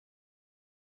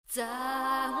残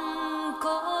酷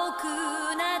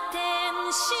な天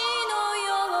使の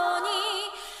ように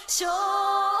少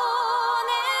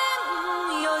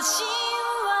年よ神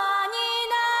話に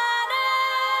なれ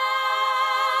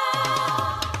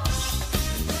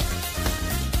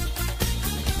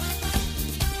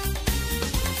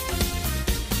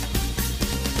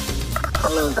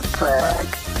Pull the plug.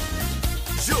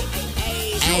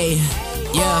 Ay,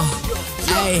 yeah,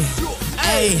 ay.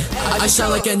 Ay, I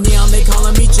shine like a neon, they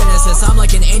calling me Genesis. I'm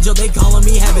like an angel, they calling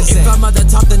me heaven sent. If I'm at the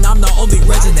top, then I'm the only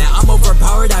resident. I'm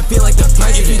overpowered, I feel like the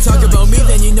president. If you talk about me,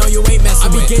 then you know you ain't messing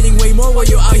with. I be getting way more while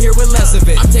you out here with less of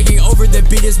it. I'm taking over, the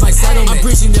beat is my settlement. I'm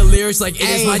preaching the lyrics like it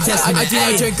is my testament. I do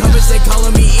not drink cummins, they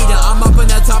calling me Ida. I'm up on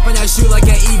that top and I shoot like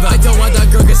an Eva. I don't want that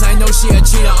girl cause I know she a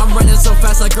cheetah. I'm running so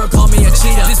fast like girl call me a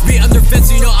cheetah. This beat under fence,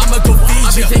 so you know I'ma go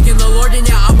feed you. I be thanking the Lord and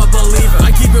yeah, I'm a believer.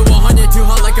 I keep it 100, too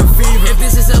hot like a fever. If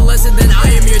this is a lesson, then I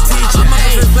am your teacher. I'm up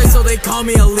in first place, so they call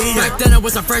me a leader. Back then I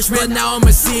was a freshman, but now I'm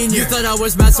a senior. You thought I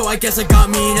was mad, so I guess I got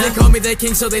meaner. They call me the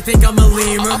king, so they think I'm a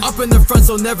lemur. Up in the front,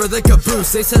 so never the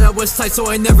caboose. They said I was tight,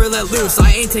 so I never let loose.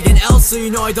 I ain't taking L's, so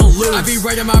you know I don't lose. I be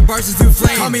writing my bars into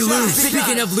flames. Call me loose.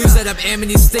 Speaking of loose, that up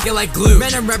amity, sticking like glue.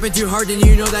 Man, I'm rapping too hard, and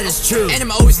you know that is true. And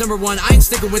I'm always number one, I ain't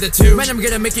sticking with a two. Man, I'm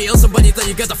gonna make you ill, somebody thought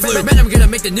you got the flu. Man, I'm gonna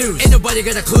make the news, ain't nobody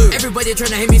got a clue. Everybody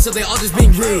trying to hate me, so they all just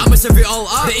being rude. I'ma serve you all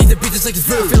up, they eat the beat just like it's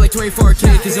food. I feel like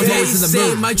 24K, cause I'm always in the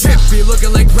mood. My trip be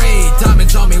looking like rain,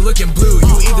 diamonds on me looking blue.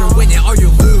 You either win it or you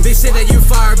lose. They say that you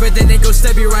fire, but then they go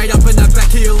stab you right up in the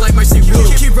back of you like Marcy Woo.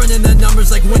 Keep running the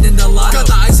numbers like winning the lotto. Got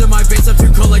the ice on my face, I'm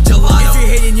too cold like gelato. If you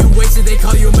hating, you wasted, they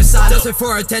call you a Masato. Does it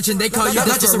for attention, they call you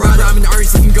not just a rapper, I'm an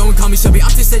artist, you can go and call me Shelby.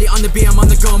 I'm too steady on the beat, I'm on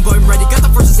the go, I'm boy, I'm ready. Got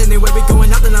the forces in their way, we going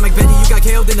out, then I'm like Betty. You got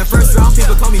KO'd in the first round,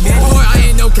 people call me Manny. Boy,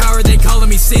 I ain't no coward, they calling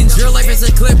me Singe. Your life is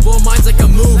a clip, well mine's like a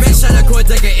movie. Man, shout out quite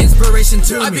like an inspiration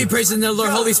to me. I be praising the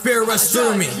Lord, Holy Spirit rush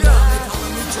through me.「